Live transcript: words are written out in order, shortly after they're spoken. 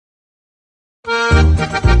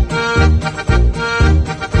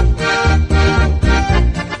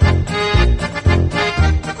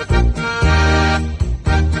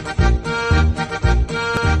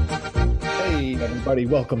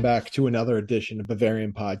Welcome back to another edition of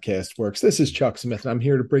Bavarian Podcast Works. This is Chuck Smith, and I'm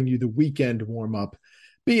here to bring you the weekend warm-up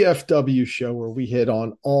BFW show where we hit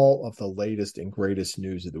on all of the latest and greatest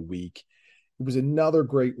news of the week. It was another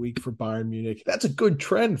great week for Bayern Munich. That's a good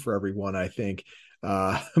trend for everyone, I think.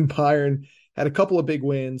 Bayern had a couple of big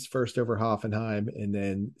wins, first over Hoffenheim, and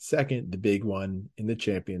then second, the big one in the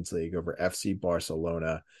Champions League over FC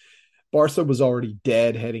Barcelona. Barca was already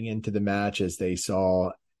dead heading into the match, as they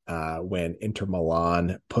saw when Inter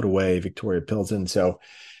Milan put away Victoria Pilsen. So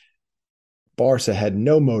Barca had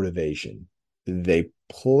no motivation. They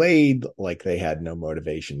played like they had no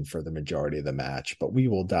motivation for the majority of the match, but we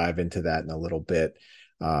will dive into that in a little bit.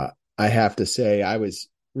 I have to say, I was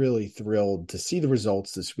really thrilled to see the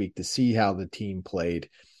results this week, to see how the team played,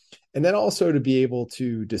 and then also to be able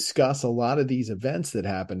to discuss a lot of these events that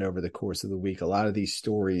happened over the course of the week, a lot of these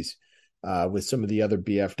stories with some of the other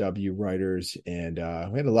BFW writers. And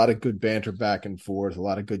we had a lot of good banter back and forth, a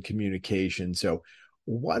lot of good communication. So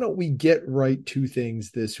why don't we get right to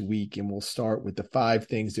things this week? And we'll start with the 5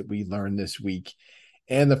 things that we learned this week.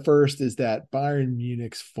 And the first is that Bayern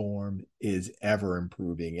Munich's form is ever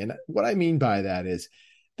improving. And what I mean by that is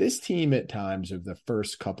this team at times of the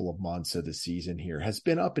first couple of months of the season here has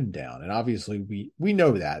been up and down. And obviously we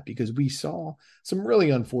know that because we saw some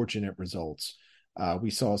really unfortunate results.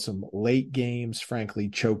 We saw some late games, frankly,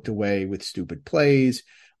 choked away with stupid plays.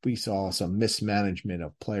 We saw some mismanagement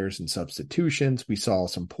of players and substitutions. We saw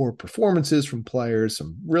some poor performances from players,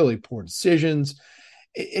 some really poor decisions.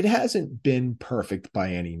 It hasn't been perfect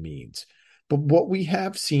by any means. But what we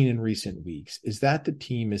have seen in recent weeks is that the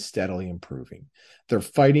team is steadily improving. They're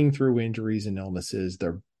fighting through injuries and illnesses.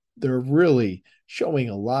 They're really showing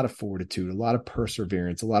a lot of fortitude, a lot of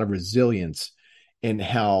perseverance, a lot of resilience in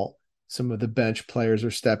how some of the bench players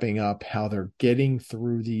are stepping up, how they're getting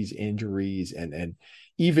through these injuries, and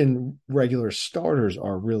even regular starters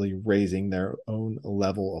are really raising their own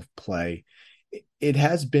level of play. It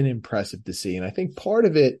has been impressive to see. And I think part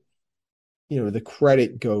of it, the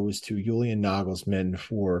credit goes to Julian Nagelsmann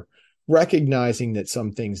for recognizing that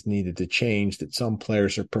some things needed to change, that some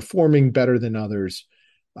players are performing better than others,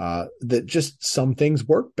 that just some things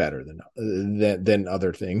work better than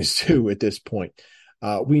other things too at this point.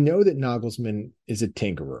 We know that Nagelsmann is a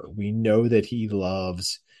tinkerer. We know that he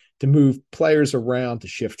loves to move players around, to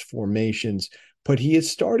shift formations, but he is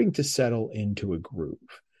starting to settle into a groove.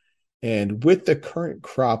 And with the current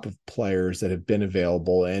crop of players that have been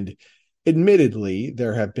available, and admittedly,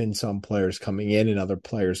 there have been some players coming in and other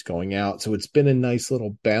players going out. So it's been a nice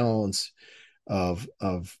little balance of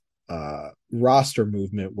roster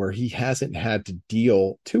movement where he hasn't had to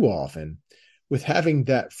deal too often with having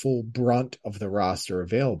that full brunt of the roster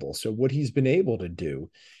available. So what he's been able to do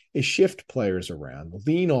is shift players around,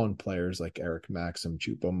 lean on players like Eric Maxim,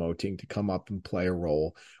 Choupo-Moting to come up and play a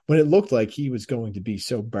role when it looked like he was going to be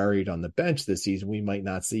so buried on the bench this season, we might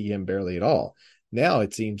not see him barely at all. Now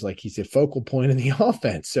it seems like he's a focal point in the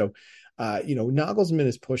offense. So, Nagelsmann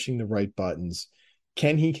is pushing the right buttons.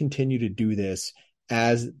 Can he continue to do this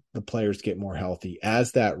as the players get more healthy,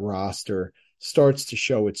 as that roster starts to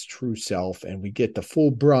show its true self and we get the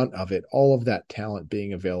full brunt of it, all of that talent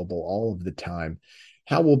being available all of the time?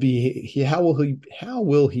 How will he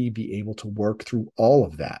be able to work through all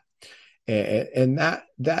of that? And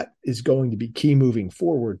that is going to be key moving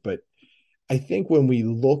forward. But I think when we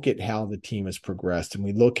look at how the team has progressed and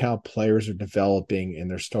we look how players are developing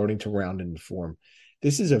and they're starting to round into form,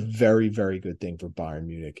 this is a very, very good thing for Bayern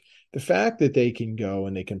Munich. The fact that they can go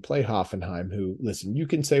and they can play Hoffenheim, who, listen, you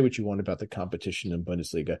can say what you want about the competition in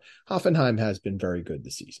Bundesliga. Hoffenheim has been very good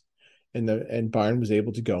this season. And Bayern was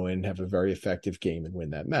able to go in and have a very effective game and win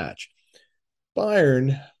that match.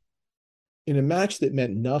 Bayern, in a match that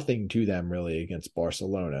meant nothing to them really against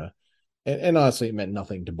Barcelona, and honestly, it meant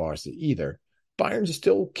nothing to Barca either, Bayern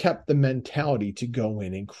still kept the mentality to go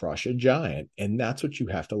in and crush a giant. And that's what you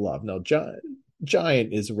have to love. Now,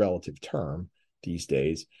 giant is a relative term these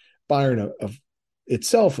days. Bayern of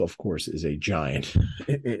itself, of course, is a giant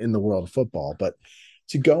in the world of football. But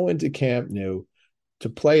to go into Camp Nou, to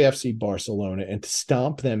play FC Barcelona and to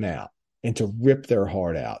stomp them out and to rip their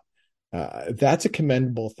heart out, that's a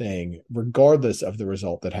commendable thing, regardless of the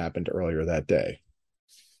result that happened earlier that day.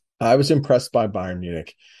 I was impressed by Bayern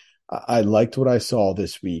Munich. I liked what I saw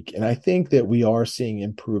this week, and I think that we are seeing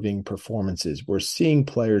improving performances. We're seeing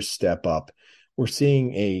players step up. We're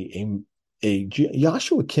seeing a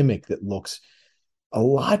Joshua Kimmich that looks a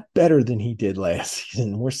lot better than he did last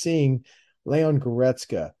season. We're seeing Leon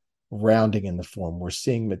Goretzka rounding in the form. We're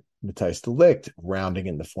seeing Matthijs Ligt rounding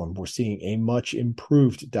in the form. We're seeing a much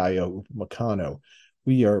improved Dayo Upamecano.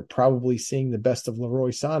 We are probably seeing the best of Leroy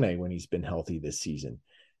Sané when he's been healthy this season.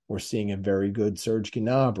 We're seeing a very good Serge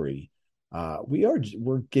Gnabry.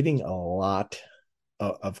 We're getting a lot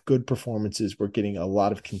of good performances. We're getting a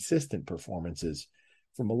lot of consistent performances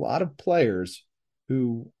from a lot of players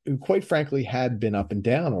who quite frankly had been up and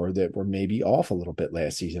down or that were maybe off a little bit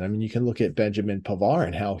last season. I mean, you can look at Benjamin Pavard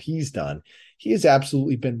and how he's done. He has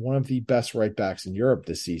absolutely been one of the best right backs in Europe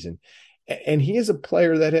this season. And he is a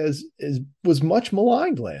player that was much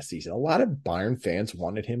maligned last season. A lot of Bayern fans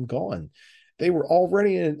wanted him gone. They were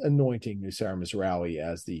already anointing Nusar Mizraoui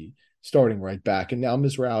as the starting right back, and now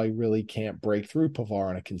Mizraoui really can't break through Pavard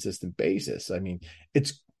on a consistent basis. I mean,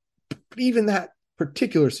 it's even that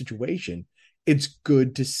particular situation. It's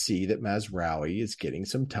good to see that Mazraoui is getting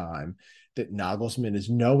some time, that Nagelsmann is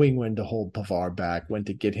knowing when to hold Pavard back, when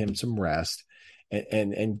to get him some rest,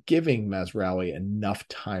 and giving Mazraoui enough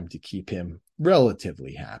time to keep him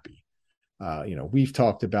relatively happy. We've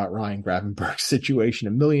talked about Ryan Gravenberg's situation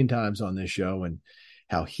a million times on this show and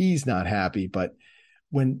how he's not happy, but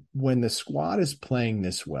when the squad is playing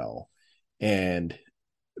this well, and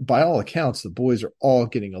by all accounts, the boys are all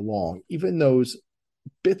getting along, even those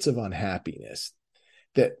bits of unhappiness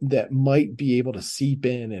that might be able to seep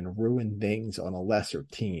in and ruin things on a lesser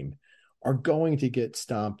team are going to get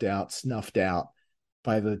stomped out, snuffed out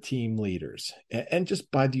by the team leaders and just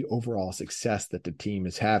by the overall success that the team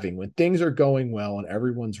is having. When things are going well and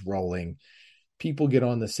everyone's rolling, people get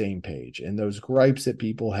on the same page, and those gripes that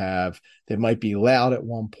people have that might be loud at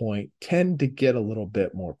one point tend to get a little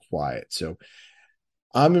bit more quiet. So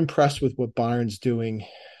I'm impressed with what Bayern's doing.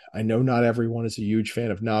 I know not everyone is a huge fan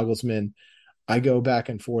of Nagelsmann. I go back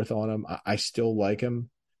and forth on him. I still like him.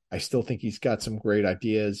 I still think he's got some great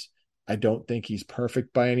ideas. I don't think he's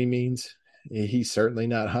perfect by any means. He's certainly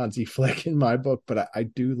not Hansi Flick in my book, but I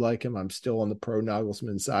do like him. I'm still on the pro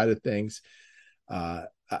Nagelsmann side of things.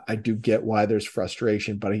 I do get why there's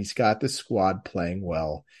frustration, but he's got the squad playing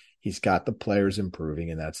well. He's got the players improving,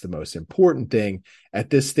 and that's the most important thing at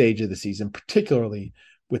this stage of the season, particularly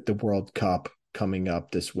with the World Cup coming up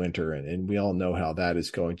this winter. And we all know how that is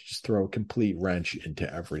going to just throw a complete wrench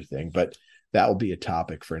into everything. But that will be a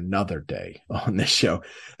topic for another day on this show.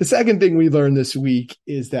 The second thing we learned this week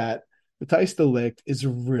is that Matthijs de Ligt is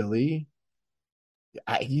really,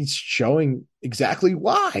 he's showing exactly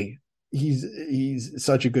why he's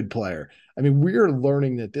such a good player. I mean, we're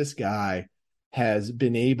learning that this guy has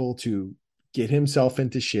been able to get himself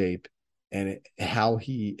into shape and how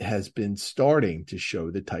he has been starting to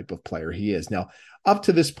show the type of player he is. Now, up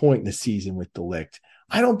to this point in the season with de Ligt,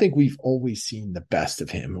 I don't think we've always seen the best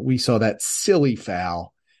of him. We saw that silly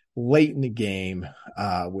foul late in the game,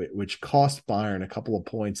 which cost Bayern a couple of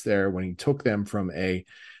points there when he took them from a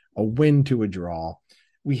win to a draw.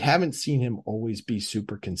 We haven't seen him always be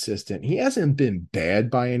super consistent. He hasn't been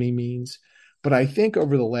bad by any means, but I think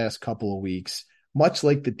over the last couple of weeks, much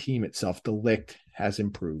like the team itself, de Ligt has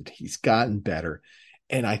improved. He's gotten better.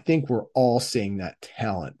 And I think we're all seeing that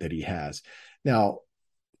talent that he has. Now,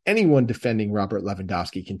 anyone defending Robert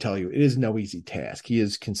Lewandowski can tell you it is no easy task. He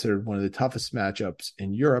is considered one of the toughest matchups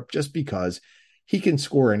in Europe just because he can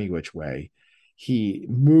score any which way. He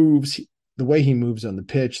moves, the way he moves on the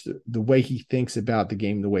pitch, the way he thinks about the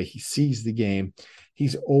game, the way he sees the game.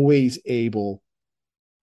 He's always able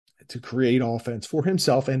to create offense for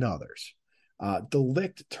himself and others. De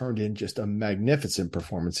Ligt turned in just a magnificent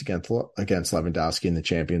performance against Lewandowski in the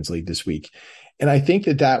Champions League this week. And I think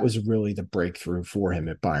that was really the breakthrough for him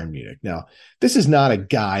at Bayern Munich. Now, this is not a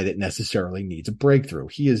guy that necessarily needs a breakthrough.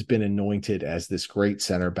 He has been anointed as this great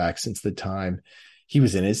center back since the time he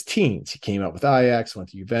was in his teens. He came up with Ajax, went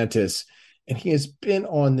to Juventus, and he has been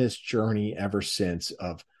on this journey ever since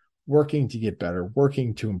of working to get better,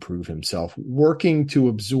 working to improve himself, working to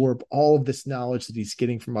absorb all of this knowledge that he's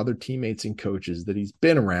getting from other teammates and coaches that he's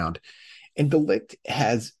been around. And de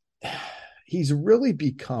Ligt he's really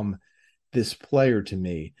become this player to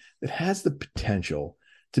me that has the potential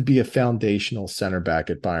to be a foundational center back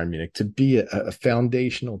at Bayern Munich, to be a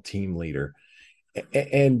foundational team leader.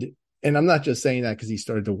 And I'm not just saying that because he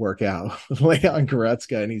started to work out Leon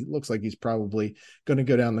Goretzka, and he looks like he's probably going to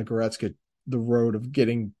go down the road of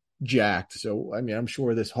getting jacked. So, I mean, I'm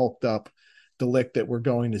sure this hulked up de Ligt that we're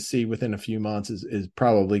going to see within a few months is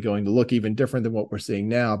probably going to look even different than what we're seeing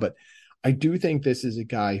now. But I do think this is a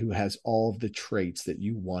guy who has all of the traits that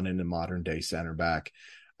you want in a modern day center back.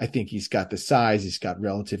 I think he's got the size. He's got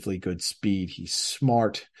relatively good speed. He's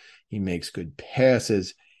smart. He makes good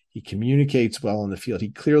passes. He communicates well in the field.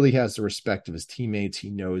 He clearly has the respect of his teammates.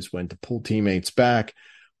 He knows when to pull teammates back,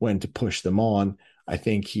 when to push them on. I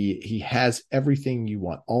think he has everything you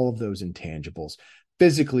want, all of those intangibles.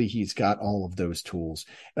 Physically, he's got all of those tools.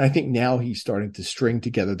 And I think now he's starting to string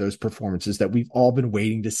together those performances that we've all been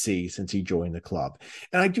waiting to see since he joined the club.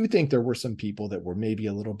 And I do think there were some people that were maybe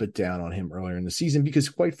a little bit down on him earlier in the season because,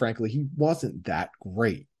 quite frankly, he wasn't that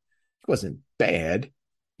great. He wasn't bad.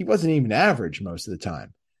 He wasn't even average most of the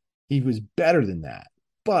time. He was better than that.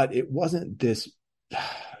 But it wasn't this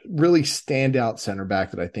really standout center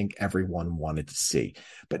back that I think everyone wanted to see.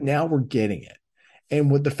 But now we're getting it. And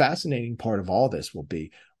what the fascinating part of all this will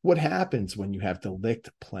be, what happens when you have the Ligt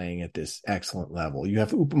playing at this excellent level? You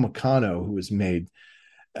have Upamecano, who has made,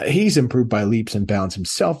 he's improved by leaps and bounds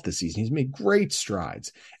himself this season. He's made great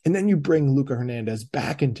strides. And then you bring Luca Hernandez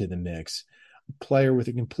back into the mix, a player with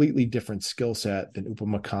a completely different skill set than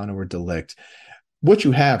Upamecano or de Ligt. What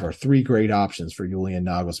you have are three great options for Julian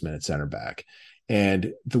Nagelsmann at center back.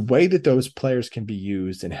 And the way that those players can be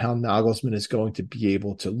used and how Nagelsmann is going to be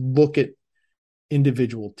able to look at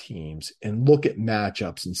individual teams and look at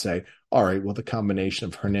matchups and say, all right, well, the combination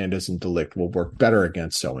of Hernandez and de Ligt will work better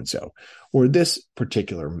against so-and-so. Or this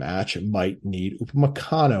particular match might need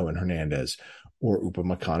Upamecano and Hernandez or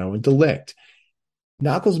Upamecano and de Ligt.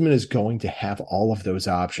 Nagelsmann is going to have all of those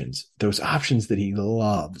options that he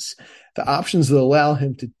loves, the options that allow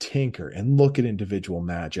him to tinker and look at individual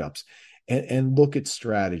matchups and look at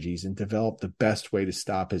strategies and develop the best way to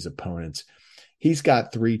stop his opponents. He's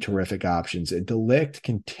got three terrific options, and de Ligt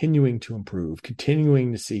continuing to improve,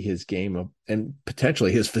 continuing to see his game and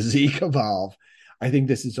potentially his physique evolve. I think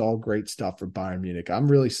this is all great stuff for Bayern Munich. I'm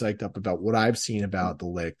really psyched up about what I've seen about de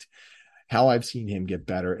Ligt, how I've seen him get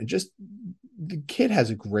better, and just the kid has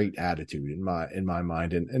a great attitude in my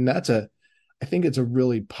mind, and that's I think it's a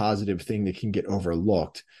really positive thing that can get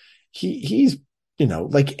overlooked. He's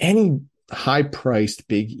like any high-priced,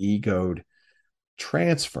 big-egoed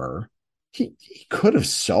transfer. He could have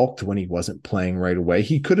sulked when he wasn't playing right away.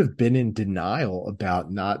 He could have been in denial about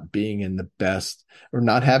not being in the best or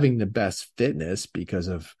not having the best fitness because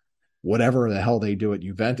of whatever the hell they do at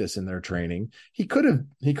Juventus in their training. He could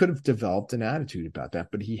have developed an attitude about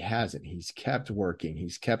that, but he hasn't. He's kept working.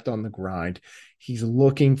 He's kept on the grind. He's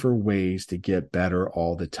looking for ways to get better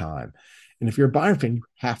all the time. And if you're a Bayern fan, you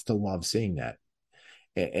have to love seeing that.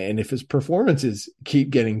 And if his performances keep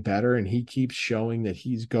getting better and he keeps showing that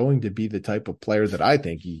he's going to be the type of player that I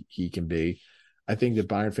think he can be, I think that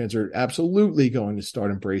Bayern fans are absolutely going to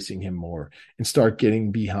start embracing him more and start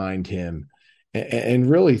getting behind him and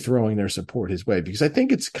really throwing their support his way, because I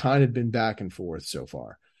think it's kind of been back and forth so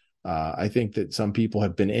far. I think that some people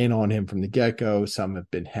have been in on him from the get-go. Some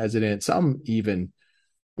have been hesitant. Some even,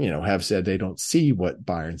 have said they don't see what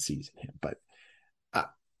Bayern sees in him. But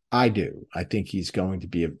I do. I think he's going to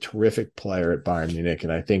be a terrific player at Bayern Munich,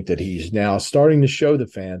 and I think that he's now starting to show the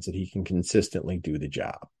fans that he can consistently do the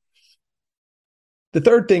job. The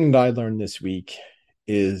third thing that I learned this week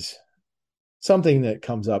is something that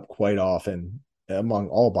comes up quite often among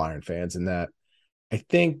all Bayern fans, and that I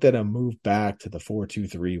think that a move back to the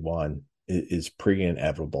 4-2-3-1 is pretty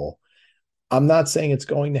inevitable. I'm not saying it's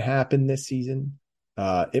going to happen this season.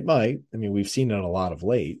 It might. I mean, we've seen it a lot of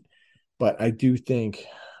late, but I do think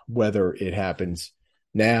whether it happens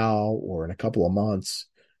now or in a couple of months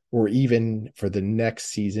or even for the next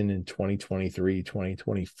season in 2023,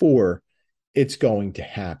 2024, it's going to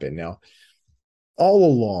happen. Now, all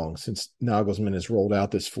along since Nagelsmann has rolled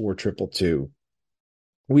out this 4-2-2,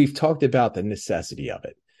 we've talked about the necessity of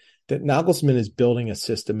it, that Nagelsmann is building a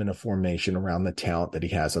system and a formation around the talent that he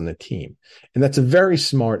has on the team. And that's a very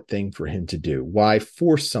smart thing for him to do. Why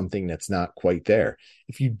force something that's not quite there?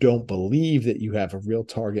 If you don't believe that you have a real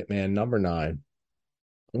target man, number 9,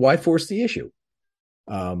 why force the issue?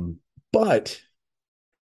 But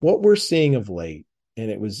what we're seeing of late,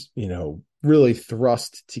 and it was, really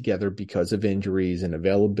thrust together because of injuries and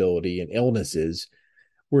availability and illnesses,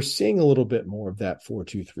 we're seeing a little bit more of that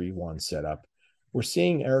 4-2-3-1 setup. We're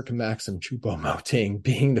seeing Eric Maxim Choupo-Moting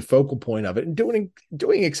being the focal point of it and doing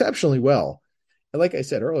exceptionally well. And like I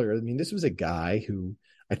said earlier, I mean, this was a guy who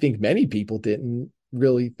I think many people didn't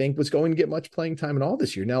really think was going to get much playing time at all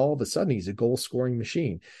this year. Now, all of a sudden, he's a goal-scoring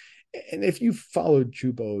machine. And if you've followed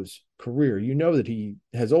Choupo's career, you know that he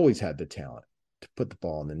has always had the talent to put the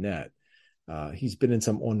ball in the net. He's been in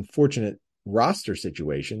some unfortunate roster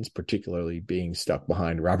situations, particularly being stuck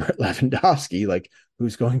behind Robert Lewandowski, like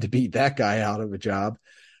who's going to beat that guy out of a job.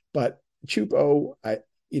 But Choupo,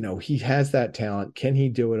 he has that talent. Can he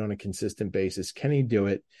do it on a consistent basis? Can he do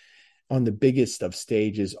it on the biggest of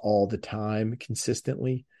stages all the time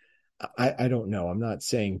consistently? I don't know. I'm not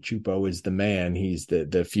saying Choupo is the man. He's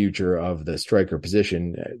the future of the striker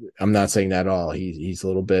position. I'm not saying that at all. He's a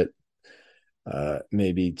little bit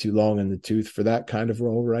maybe too long in the tooth for that kind of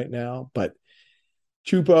role right now. But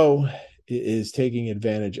Chupo is taking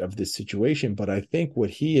advantage of this situation, but I think what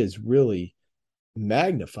he has really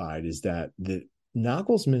magnified is that the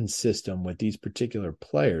Nagelsmann system with these particular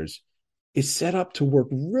players is set up to work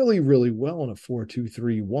really, really well in a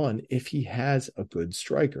 4-2-3-1 if he has a good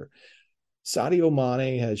striker. Sadio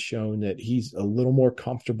Mane has shown that he's a little more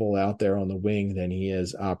comfortable out there on the wing than he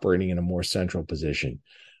is operating in a more central position.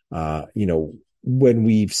 When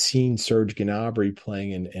we've seen Serge Gnabry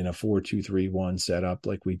playing in a 4-2-3-1 setup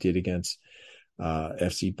like we did against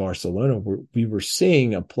FC Barcelona, we were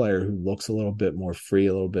seeing a player who looks a little bit more free,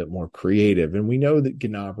 a little bit more creative. And we know that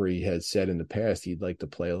Gnabry has said in the past he'd like to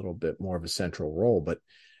play a little bit more of a central role, but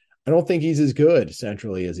I don't think he's as good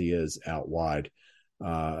centrally as he is out wide.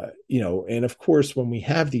 And of course, when we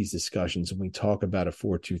have these discussions and we talk about a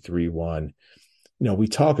 4-2-3-1, we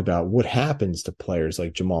talk about what happens to players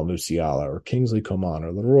like Jamal Musiala or Kingsley Coman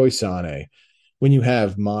or Leroy Sané when you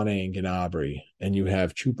have Mane and Gnabry and you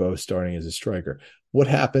have Chupo starting as a striker. What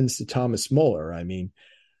happens to Thomas Muller? I mean,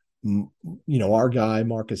 our guy,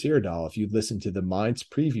 Marcus Iredal, if you listen to the Mainz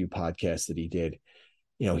preview podcast that he did,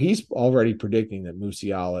 he's already predicting that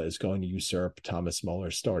Musiala is going to usurp Thomas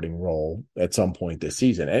Muller's starting role at some point this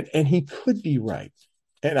season. And he could be right.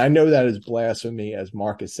 And I know that is blasphemy, as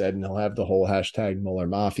Marcus said, and he'll have the whole hashtag Muller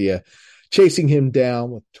Mafia chasing him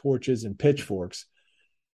down with torches and pitchforks.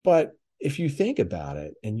 But if you think about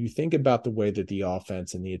it, and you think about the way that the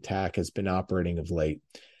offense and the attack has been operating of late,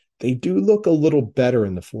 they do look a little better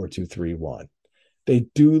in the 4-2-3-1. They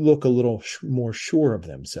do look a little more sure of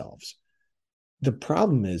themselves. The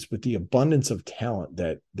problem is with the abundance of talent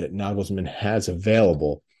that Nagelsmann has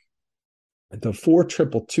available, the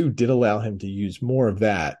 4-2-2 did allow him to use more of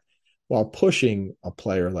that while pushing a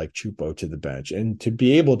player like Chupo to the bench and to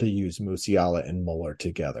be able to use Musiala and Muller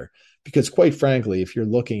together. Because quite frankly, if you're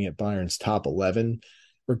looking at Bayern's top 11,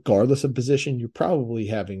 regardless of position, you're probably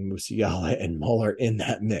having Musiala and Muller in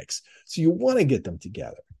that mix. So you want to get them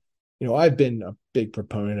together. I've been a big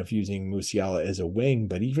proponent of using Musiala as a wing,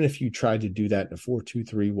 but even if you tried to do that in a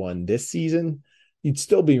 4-2-3-1 this season, you'd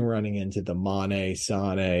still be running into the Mane,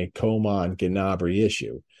 Sané, Coman, Gnabry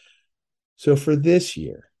issue. So for this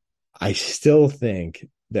year, I still think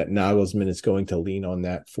that Nagelsmann is going to lean on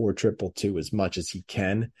that 4-2-2 as much as he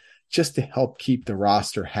can, just to help keep the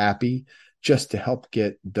roster happy, just to help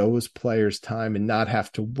get those players time and not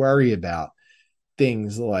have to worry about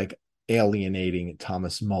things like alienating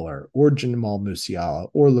Thomas Muller or Jamal Musiala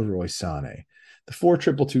or Leroy Sané. The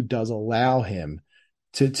 4-2-2 does allow him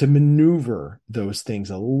to maneuver those things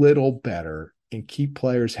a little better and keep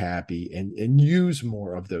players happy and use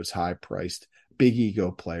more of those high-priced, big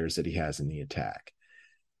ego players that he has in the attack.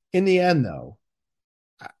 In the end, though,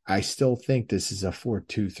 I still think this is a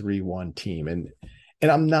 4-2-3-1 team. And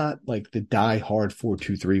I'm not like the die-hard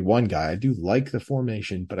 4-2-3-1 guy. I do like the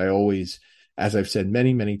formation, but I always, as I've said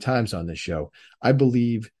many, many times on this show, I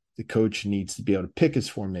believe the coach needs to be able to pick his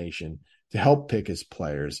formation, to help pick his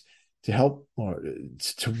players, to help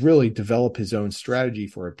to really develop his own strategy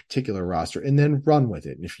for a particular roster and then run with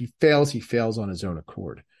it. And if he fails on his own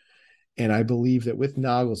accord. And I believe that with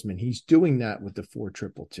Nagelsmann, he's doing that with the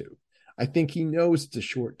 4-2-2. I think he knows the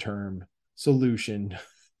short-term solution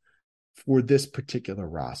for this particular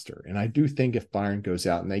roster. And I do think if Bayern goes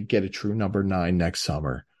out and they get a true number 9 next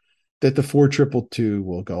summer, that the 4-2-2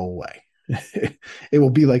 will go away. It will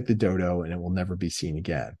be like the dodo and it will never be seen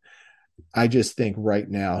again. I just think right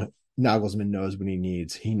now, Nagelsmann knows what he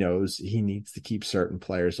needs. He knows he needs to keep certain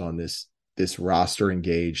players on this roster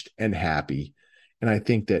engaged and happy. And I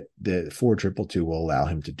think that the 4-2-2 will allow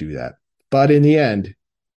him to do that. But in the end,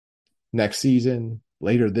 next season,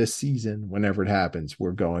 later this season, whenever it happens,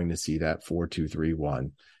 we're going to see that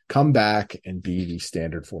 4-2-3-1 come back and be the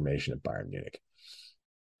standard formation of Bayern Munich.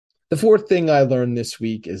 The fourth thing I learned this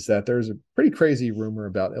week is that there's a pretty crazy rumor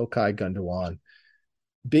about Ilkay Gundogan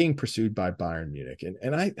being pursued by Bayern Munich.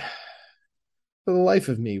 And I, for the life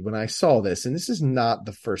of me, when I saw this, and this is not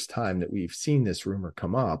the first time that we've seen this rumor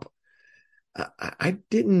come up, I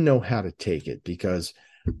didn't know how to take it because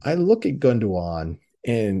I look at Gundogan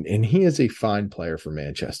and he is a fine player for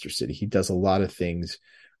Manchester City. He does a lot of things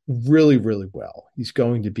really, really well. He's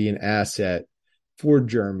going to be an asset for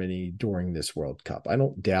Germany during this World Cup. I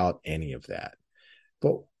don't doubt any of that.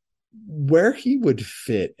 But where he would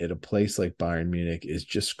fit at a place like Bayern Munich is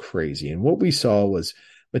just crazy. And what we saw was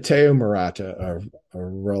Matteo Morata,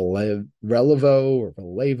 or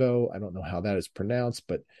Relevo, I don't know how that is pronounced,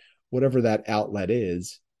 but whatever that outlet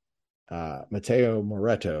is, Matteo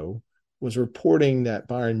Moretto was reporting that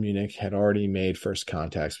Bayern Munich had already made first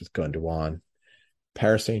contacts with Gundogan.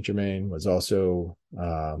 Paris Saint-Germain was also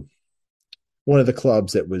one of the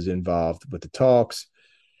clubs that was involved with the talks.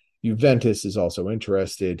 Juventus is also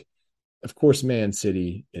interested. Of course, Man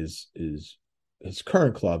City is his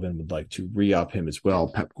current club and would like to re-up him as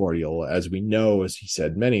well. Pep Guardiola, as we know, as he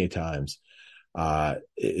said many times,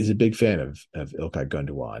 is a big fan of Ilkay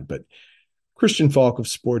Gundogan. But Christian Falk of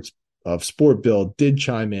Sport Bill did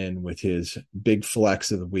chime in with his big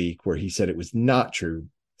flex of the week, where he said it was not true.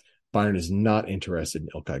 Bayern is not interested in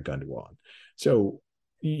Ilkay Gundogan. So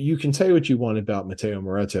you can say what you want about Matteo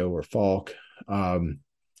Moretto or Falk.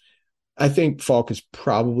 I think Falk is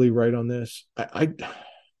probably right on this. I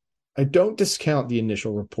don't discount the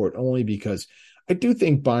initial report only because I do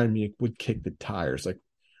think Bayern Munich would kick the tires. Like,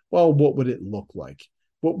 well, what would it look like?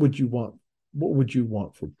 What would you want? What would you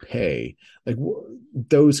want for pay? Like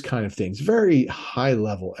those kind of things. Very high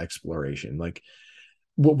level exploration. Like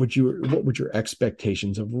what would your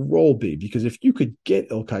expectations of a role be? Because if you could get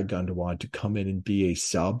Ilkay Gundogan to come in and be a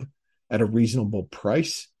sub at a reasonable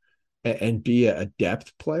price and be a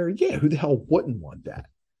depth player, yeah, who the hell wouldn't want that?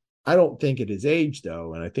 I don't think at his age,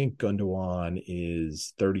 though, and I think Gundogan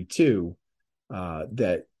is 32,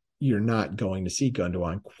 that you're not going to see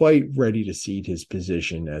Gundogan quite ready to cede his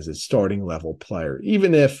position as a starting level player.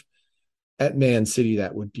 Even if at Man City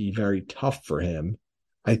that would be very tough for him,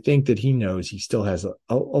 I think that he knows he still has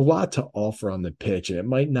a lot to offer on the pitch, and it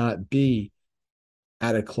might not be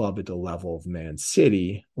at a club at the level of Man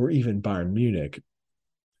City or even Bayern Munich.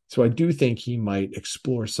 So I do think he might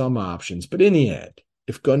explore some options. But in the end,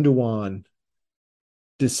 if Gundogan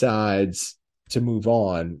decides to move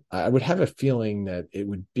on, I would have a feeling that it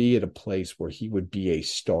would be at a place where he would be a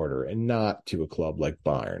starter and not to a club like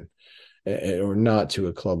Bayern or not to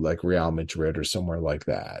a club like Real Madrid or somewhere like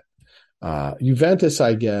that. Juventus,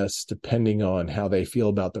 I guess, depending on how they feel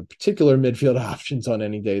about the particular midfield options on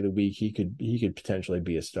any day of the week, he could potentially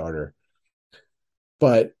be a starter.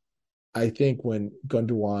 But I think when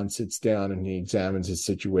Gundogan sits down and he examines his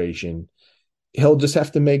situation, he'll just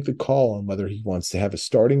have to make the call on whether he wants to have a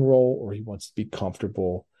starting role or he wants to be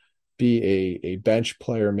comfortable, be a bench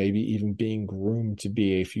player, maybe even being groomed to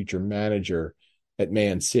be a future manager at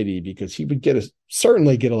Man City, because he would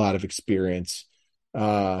certainly get a lot of experience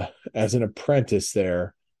as an apprentice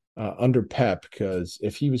there under Pep, because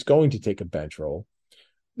if he was going to take a bench role,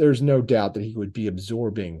 there's no doubt that he would be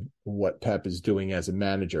absorbing what Pep is doing as a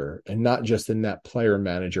manager, and not just in that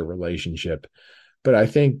player-manager relationship. But I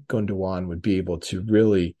think Gundogan would be able to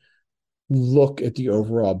really look at the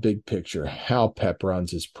overall big picture, how Pep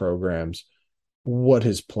runs his programs, what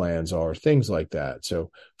his plans are, things like that.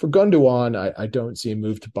 So for Gundogan, I don't see a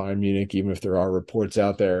move to Bayern Munich, even if there are reports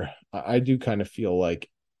out there. I do kind of feel like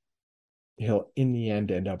he'll, in the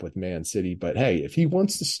end up with Man City. But hey, if he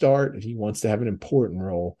wants to start, if he wants to have an important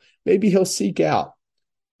role, maybe he'll seek out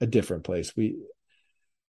a different place.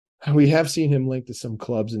 We have seen him linked to some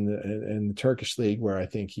clubs in the Turkish league where I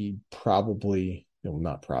think he probably,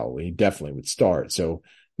 not probably, he definitely would start. So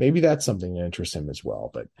maybe that's something that interests him as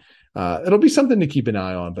well. But it'll be something to keep an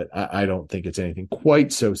eye on. But I don't think it's anything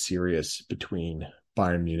quite so serious between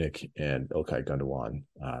Bayern Munich and Ilkay Gundogan,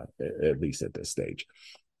 at least at this stage.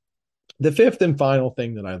 The fifth and final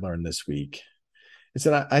thing that I learned this week is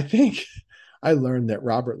that I think I learned that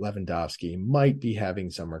Robert Lewandowski might be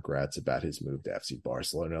having some regrets about his move to FC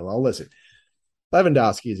Barcelona. Now, listen,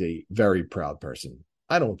 Lewandowski is a very proud person.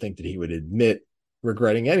 I don't think that he would admit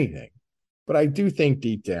regretting anything. But I do think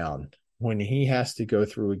deep down, when he has to go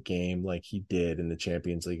through a game like he did in the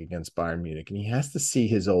Champions League against Bayern Munich, and he has to see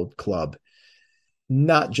his old club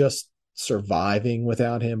not just surviving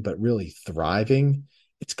without him, but really thriving,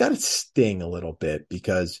 it's got to sting a little bit,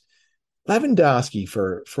 because Lewandowski,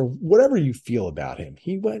 for whatever you feel about him,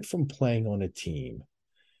 he went from playing on a team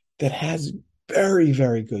that has very,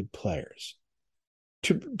 very good players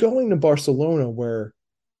to going to Barcelona, where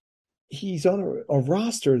he's on a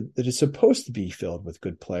roster that is supposed to be filled with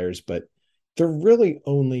good players, but they're really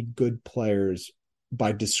only good players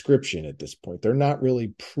by description at this point. They're not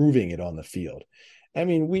really proving it on the field. I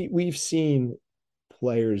mean, we've seen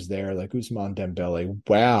players there like Ousmane Dembele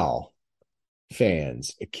wow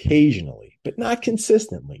fans occasionally, but not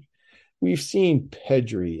consistently. We've seen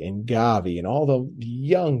Pedri and Gavi and all the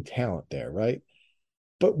young talent there, right?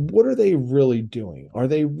 But what are they really doing? Are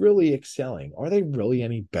they really excelling? Are they really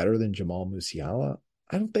any better than Jamal Musiala?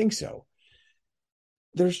 I don't think so.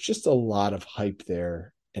 There's just a lot of hype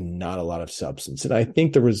there and not a lot of substance. And I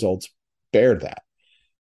think the results bear that.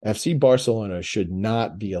 FC Barcelona should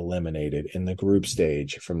not be eliminated in the group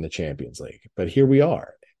stage from the Champions League. But here we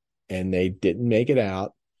are. And they didn't make it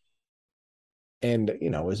out. And,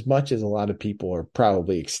 as much as a lot of people are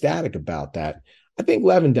probably ecstatic about that, I think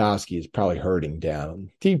Lewandowski is probably hurting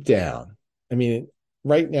deep down. I mean,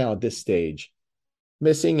 right now at this stage,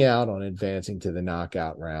 missing out on advancing to the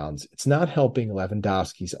knockout rounds. It's not helping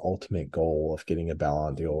Lewandowski's ultimate goal of getting a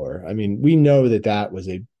Ballon d'Or. I mean, we know that that was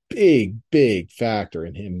a big, big factor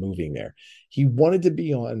in him moving there. He wanted to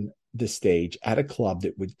be on the stage at a club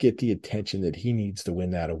that would get the attention that he needs to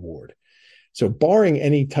win that award. So barring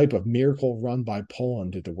any type of miracle run by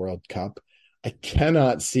Poland at the World Cup, I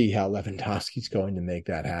cannot see how Lewandowski's going to make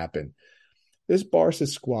that happen. This Barca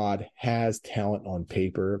squad has talent on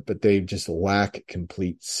paper, but they just lack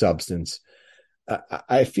complete substance.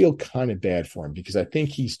 I feel kind of bad for him because I think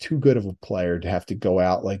he's too good of a player to have to go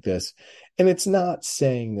out like this. And it's not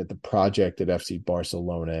saying that the project at FC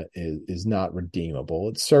Barcelona is not redeemable.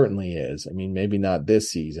 It certainly is. I mean, maybe not this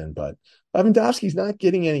season, but Lewandowski's not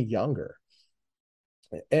getting any younger.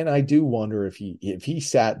 And I do wonder if he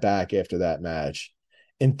sat back after that match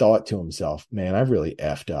and thought to himself, man, I really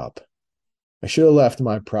effed up. I should have left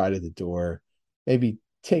my pride at the door, maybe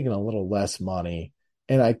taken a little less money,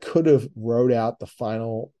 and I could have rode out the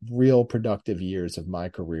final real productive years of my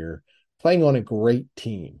career playing on a great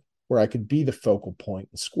team where I could be the focal point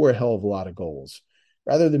and score a hell of a lot of goals,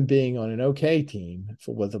 rather than being on an okay team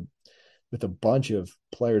with a bunch of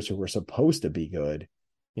players who were supposed to be good,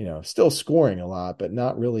 still scoring a lot, but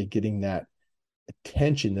not really getting that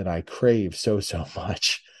attention that I crave so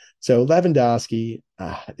much. So Lewandowski,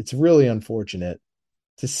 it's really unfortunate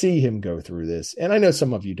to see him go through this. And I know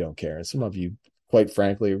some of you don't care. And some of you, quite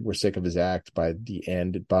frankly, were sick of his act by the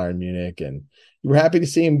end at Bayern Munich. And you were happy to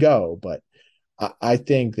see him go. But I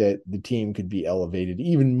think that the team could be elevated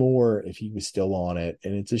even more if he was still on it.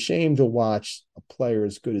 And it's a shame to watch a player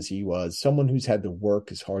as good as he was, someone who's had to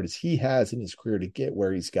work as hard as he has in his career to get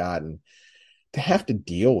where he's gotten, to have to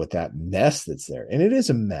deal with that mess that's there. And it is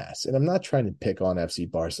a mess. And I'm not trying to pick on FC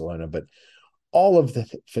Barcelona, but all of the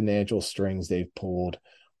financial strings they've pulled,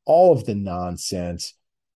 all of the nonsense,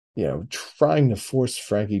 trying to force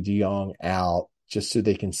Frankie de Jong out just so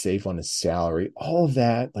they can save on his salary, all of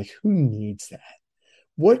that, like, who needs that?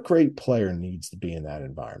 What great player needs to be in that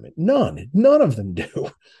environment? None of them do.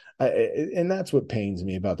 And that's what pains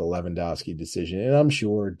me about the Lewandowski decision. And I'm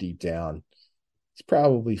sure deep down, he's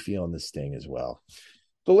probably feeling the sting as well.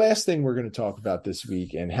 The last thing we're going to talk about this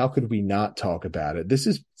week, and how could we not talk about it? This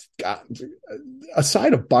is,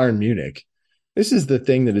 aside of Bayern Munich, this is the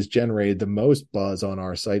thing that has generated the most buzz on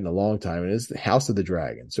our site in a long time, and it's the House of the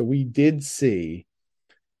Dragon. So we did see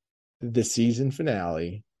the season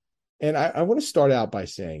finale, and I want to start out by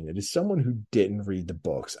saying that as someone who didn't read the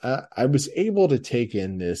books, I was able to take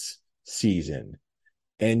in this season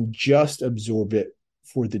and just absorb it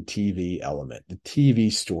for the TV element, the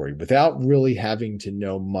TV story, without really having to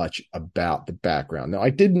know much about the background. Now,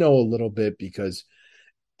 I did know a little bit because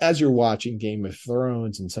as you're watching Game of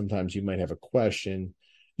Thrones, and sometimes you might have a question,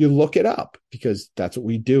 you look it up because that's what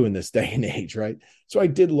we do in this day and age, right? So I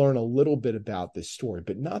did learn a little bit about this story,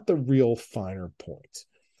 but not the real finer points.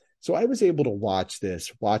 So I was able to watch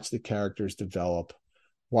the characters develop,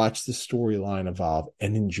 watch the storyline evolve,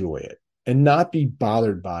 and enjoy it, and not be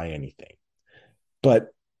bothered by anything. But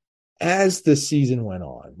as the season went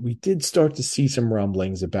on, we did start to see some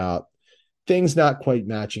rumblings about things not quite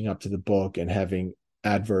matching up to the book and having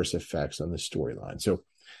adverse effects on the storyline. So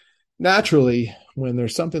naturally, when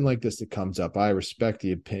there's something like this that comes up, I respect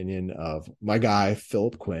the opinion of my guy,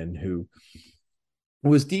 Philip Quinn, who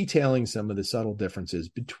was detailing some of the subtle differences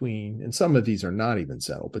between, and some of these are not even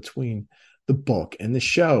subtle, between the book and the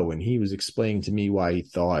show. And he was explaining to me why he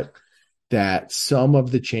thought that some of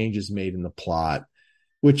the changes made in the plot,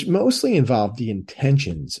 which mostly involved the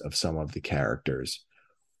intentions of some of the characters,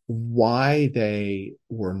 why they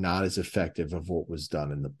were not as effective of what was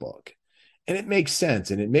done in the book. And it makes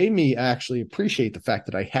sense. And it made me actually appreciate the fact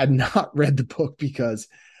that I had not read the book, because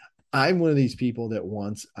I'm one of these people that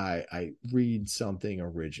once I read something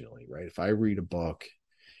originally, right? If I read a book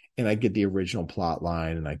and I get the original plot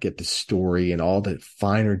line and I get the story and all the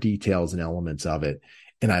finer details and elements of it,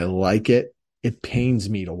 and I like it, it pains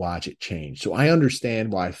me to watch it change. So I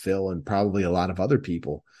understand why Phil and probably a lot of other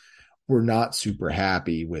people were not super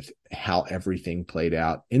happy with how everything played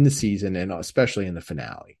out in the season, and especially in the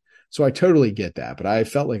finale. So I totally get that, but I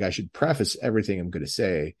felt like I should preface everything I'm going to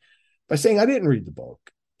say by saying I didn't read the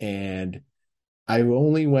book, and I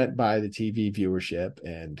only went by the TV viewership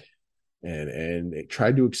and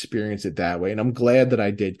tried to experience it that way. And I'm glad that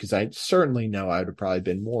I did, because I certainly know I would have probably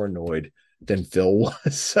been more annoyed than Phil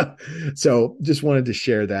was. So just wanted to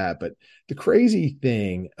share that. But the crazy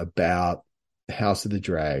thing about House of the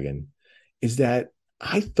Dragon is that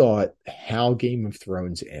I thought how Game of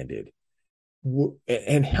Thrones ended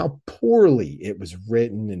and how poorly it was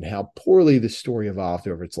written and how poorly the story evolved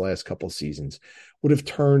over its last couple of seasons would have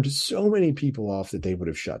turned so many people off that they would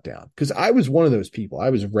have shut down. Because I was one of those people.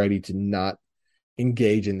 I was ready to not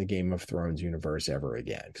engage in the Game of Thrones universe ever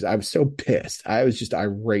again because I was so pissed. I was just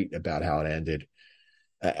irate about how it ended.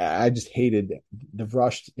 I just hated the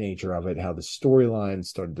rushed nature of it, how the storyline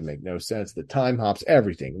started to make no sense, the time hops,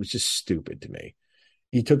 everything. It was just stupid to me.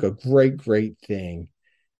 You took a great thing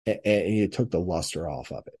and you took the luster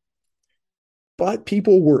off of it. But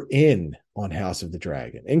people were in on House of the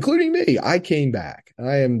Dragon, including me. I came back.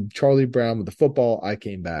 I am Charlie Brown with the football. I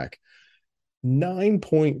came back.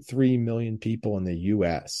 9.3 million people in the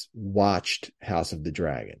US watched House of the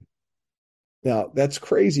Dragon. Now, that's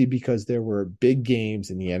crazy because there were big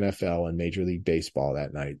games in the NFL and Major League Baseball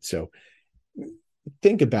that night. So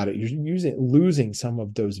think about it. You're losing some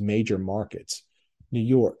of those major markets, New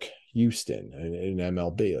York, Houston, and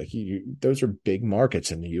MLB. Those are big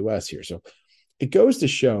markets in the US here. So it goes to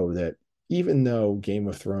show that even though Game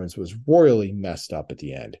of Thrones was royally messed up at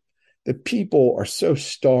the end, the people are so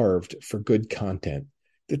starved for good content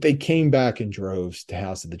that they came back in droves to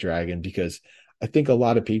House of the Dragon because I think a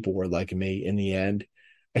lot of people were like me in the end.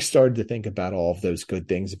 I started to think about all of those good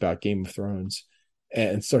things about Game of Thrones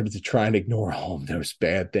and started to try and ignore all of those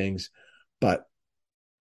bad things. But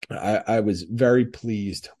I was very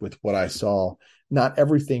pleased with what I saw. Not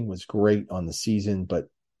everything was great on the season, but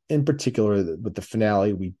in particular with the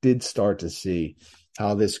finale, we did start to see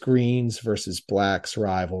how this greens versus blacks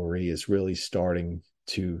rivalry is really starting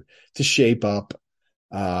to shape up.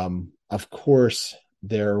 Of course,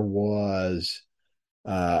 there was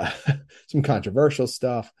some controversial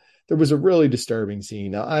stuff. There was a really disturbing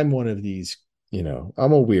scene. Now, I'm one of these, I'm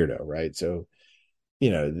a weirdo, right? So,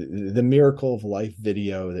 the Miracle of Life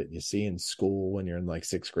video that you see in school when you're in like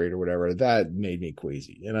sixth grade or whatever, that made me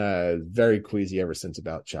queasy. And I'm very queasy ever since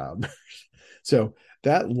about childbirth. So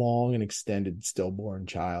that long and extended stillborn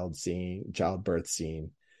childbirth scene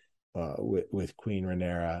with Queen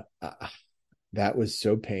Rhaenyra, that was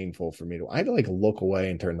so painful for me. I had to look away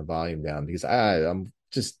and turn the volume down because I'm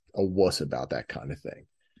just a wuss about that kind of thing.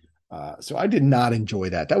 So I did not enjoy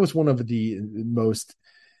that. That was one of the most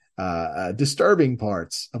disturbing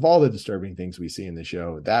parts of all the disturbing things we see in the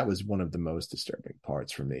show. That was one of the most disturbing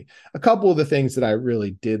parts for me. A couple of the things that I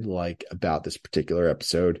really did like about this particular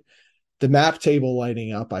episode, the map table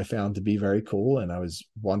lighting up, I found to be very cool. And I was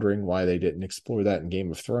wondering why they didn't explore that in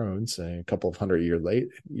Game of Thrones a couple of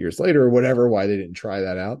years later or whatever, why they didn't try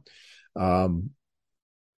that out.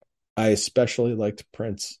 I especially liked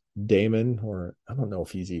Prince Daemon, or I don't know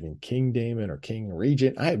if he's even King Daemon or King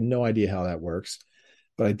Regent. I have no idea how that works.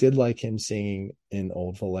 But I did like him singing in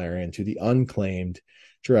Old Valerian to the unclaimed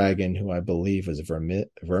dragon, who I believe was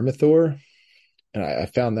Vermithor. And I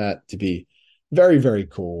found that to be very, very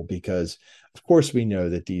cool because, of course, we know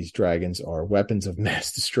that these dragons are weapons of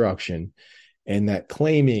mass destruction and that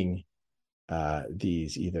claiming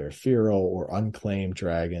these either feral or unclaimed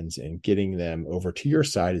dragons and getting them over to your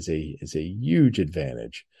side is a huge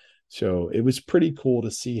advantage. So it was pretty cool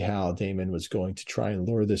to see how Daemon was going to try and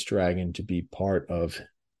lure this dragon to be part of,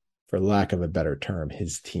 for lack of a better term,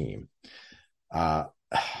 his team.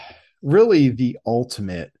 Really the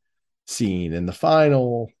ultimate scene and the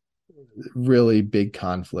final really big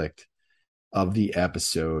conflict of the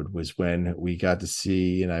episode was when we got to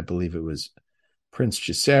see, and I believe it was Prince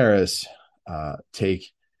Jacaerys, take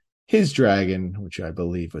his dragon, which I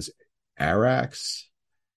believe was Arax,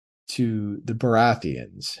 to the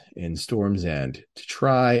Baratheons in Storm's End to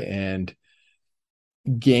try and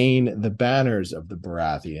gain the banners of the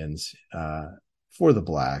Baratheons for the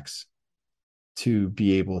Blacks to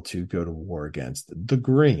be able to go to war against the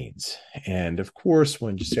Greens. And of course,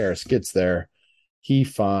 when Jacaerys gets there, he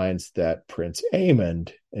finds that Prince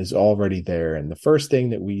Aemond is already there. And the first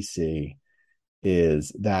thing that we see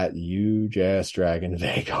is that huge ass dragon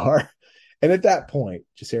Vhagar. And at that point,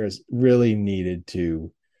 Jacaerys really needed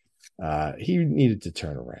to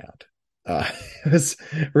turn around. It's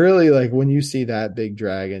really like when you see that big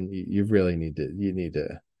dragon, you really need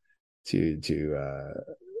to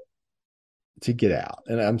get out.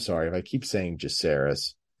 And I'm sorry if I keep saying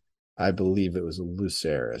Jacaerys. I believe it was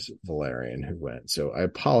Lucerys Valerian who went. So I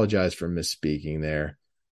apologize for misspeaking there.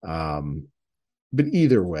 But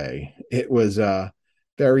either way, it was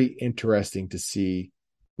very interesting to see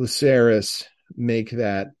Lucerys make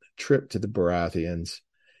that trip to the Baratheons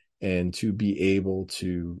and to be able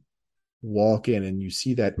to walk in, and you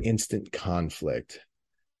see that instant conflict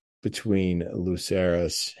between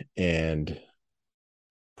Lucerys and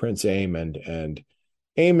Prince Aemond. And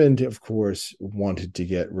Aemond, of course, wanted to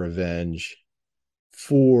get revenge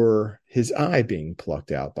for his eye being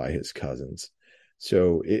plucked out by his cousins.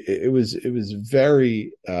 So it was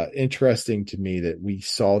very interesting to me that we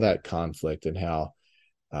saw that conflict and how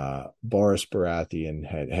Boris Baratheon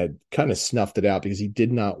had kind of snuffed it out because he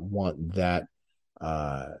did not want that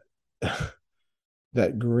uh,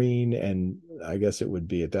 that green, and I guess it would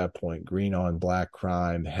be at that point green on black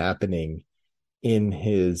crime happening in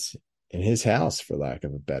his house, for lack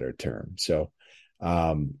of a better term. So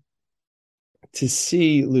um, to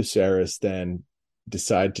see Lucerys then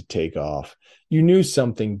decide to take off, you knew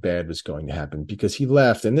something bad was going to happen because he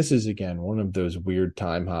left. And this is, again, one of those weird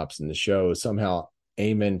time hops in the show. Somehow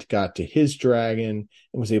Aemond got to his dragon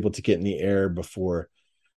and was able to get in the air before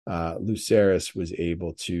Lucerys was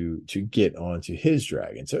able to get onto his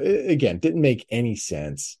dragon. So again, didn't make any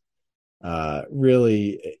sense.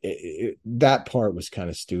 Really, that part was kind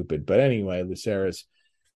of stupid. But anyway, Lucerys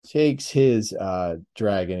takes his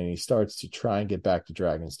dragon and he starts to try and get back to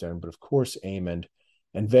Dragonstone. But of course, Aemond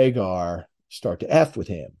and Vhagar start to F with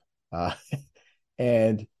him.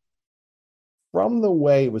 And from the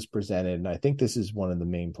way it was presented, and I think this is one of the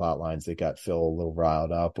main plot lines that got Phil a little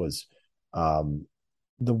riled up, was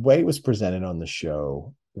the way it was presented on the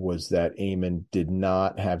show was that Aemond did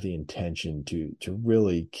not have the intention to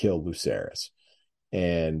really kill Lucerys.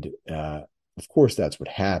 And of course, that's what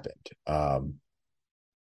happened.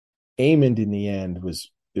 Aemond, in the end,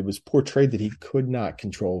 it was portrayed that he could not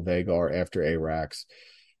control Vhagar after Arax,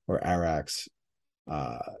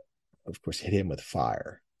 of course, hit him with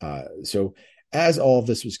fire. So as all of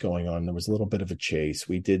this was going on, there was a little bit of a chase.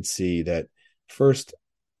 We did see that first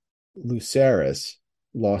Lucerys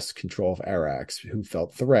lost control of Arax, who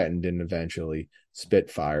felt threatened and eventually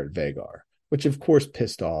spit fire at Vhagar, which of course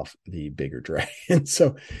pissed off the bigger dragon.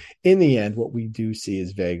 So in the end, what we do see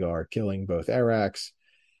is Vhagar killing both Arax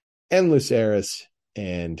and Lucerys,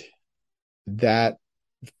 and that,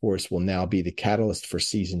 of course, will now be the catalyst for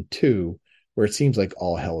season 2, where it seems like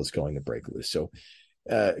all hell is going to break loose. So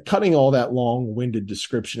cutting all that long-winded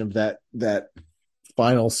description of that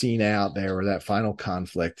final scene out there, or that final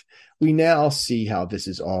conflict, we now see how this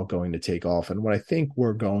is all going to take off. And what I think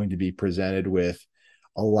we're going to be presented with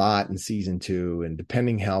a lot in season 2, and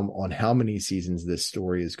depending on how many seasons this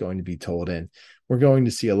story is going to be told in, we're going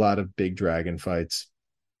to see a lot of big dragon fights.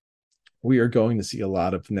 We are going to see a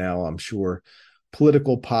lot of, now, I'm sure,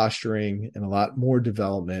 political posturing and a lot more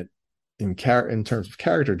development in terms of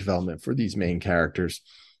character development for these main characters.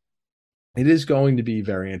 It is going to be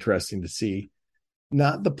very interesting to see,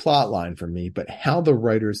 not the plot line for me, but how the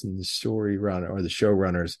writers and the story runner or the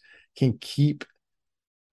showrunners can keep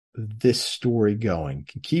this story going,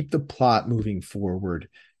 can keep the plot moving forward,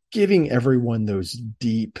 giving everyone those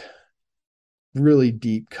deep, really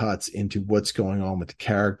deep cuts into what's going on with the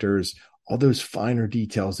characters, all those finer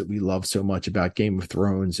details that we love so much about Game of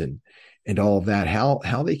Thrones and all of that,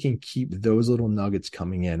 how they can keep those little nuggets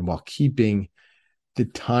coming in while keeping the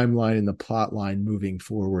timeline and the plot line moving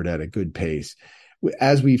forward at a good pace.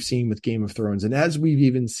 As we've seen with Game of Thrones, and as we've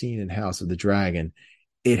even seen in House of the Dragon,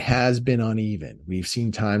 it has been uneven. We've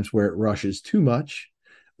seen times where it rushes too much.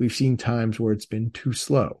 We've seen times where it's been too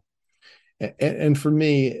slow. And for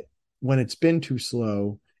me, when it's been too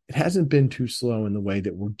slow, it hasn't been too slow in the way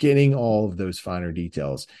that we're getting all of those finer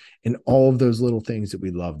details and all of those little things that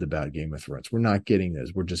we loved about Game of Thrones. We're not getting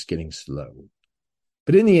those. We're just getting slow.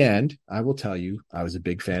 But in the end, I will tell you, I was a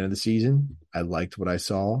big fan of the season. I liked what I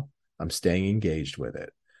saw. I'm staying engaged with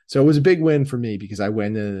it. So it was a big win for me because I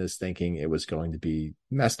went into this thinking it was going to be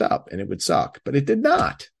messed up and it would suck, but it did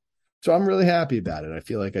not. So I'm really happy about it. I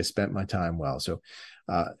feel like I spent my time well. So,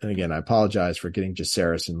 and again, I apologize for getting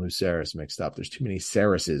Jacaerys and Lucerys mixed up. There's too many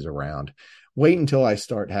Cereses around. Wait until I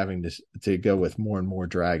start having to go with more and more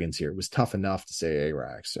dragons here. It was tough enough to say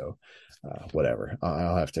Arax. So whatever.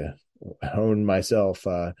 I'll have to hone myself,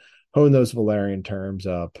 hone those Valerian terms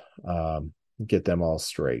up, get them all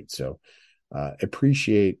straight. So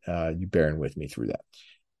appreciate you bearing with me through that.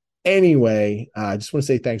 Anyway, I just want to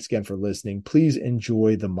say thanks again for listening. Please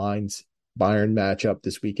enjoy the Mainz Bayern matchup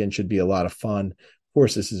this weekend. Should be a lot of fun. Of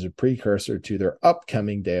course, this is a precursor to their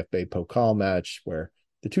upcoming DFB Pokal match where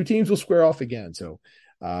the two teams will square off again. So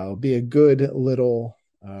it'll be a good little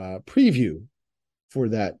preview for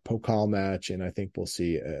that Pokal match, and I think we'll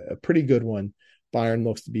see a pretty good one. Bayern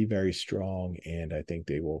looks to be very strong, and I think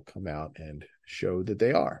they will come out and show that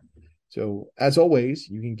they are. So, as always,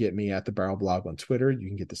 you can get me at the Barrel Blog on Twitter. You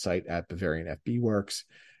can get the site at Bavarian FB Works.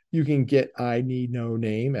 You can get I Need No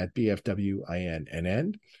Name at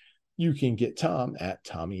BFWINNN. You can get Tom at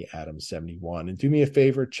TommyAdams71. And do me a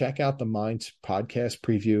favor, check out the Mainz podcast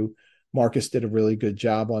preview. Marcus did a really good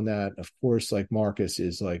job on that. Of course, like Marcus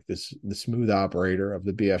is like the smooth operator of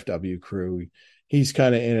the BFW crew. he's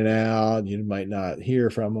kind of in and out. You might not hear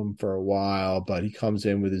from him for a while, but he comes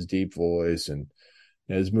in with his deep voice and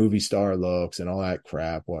his movie star looks and all that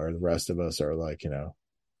crap, where the rest of us are like,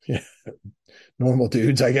 normal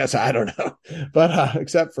dudes, I guess. I don't know. But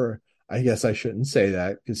except for, I guess I shouldn't say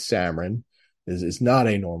that, because Samron is not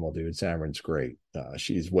a normal dude. Samron's great.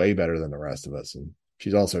 She's way better than the rest of us. And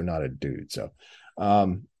she's also not a dude. So,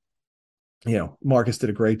 Marcus did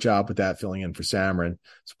a great job with that, filling in for Samron.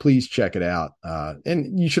 So please check it out.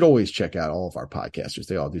 And you should always check out all of our podcasters.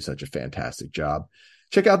 They all do such a fantastic job.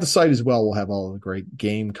 Check out the site as well. We'll have all the great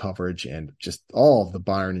game coverage and just all of the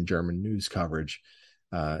Bayern and German news coverage,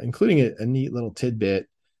 including a neat little tidbit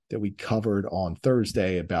that we covered on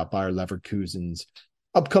Thursday about Bayer Leverkusen's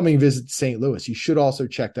upcoming visit to St. Louis. You should also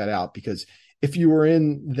check that out, because if you were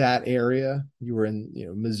in that area, you were in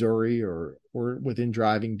Missouri or within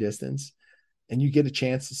driving distance, and you get a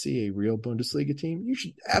chance to see a real Bundesliga team, you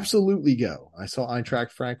should absolutely go. I saw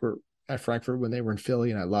Eintracht Frankfurt at Frankfurt when they were in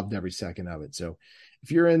Philly, and I loved every second of it. So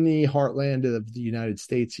if you're in the heartland of the United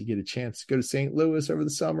States, you get a chance to go to St. Louis over the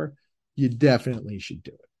summer, you definitely should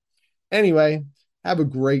do it. Anyway, have a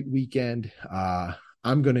great weekend.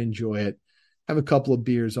 I'm going to enjoy it. Have a couple of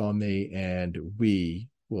beers on me, and we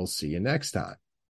will see you next time.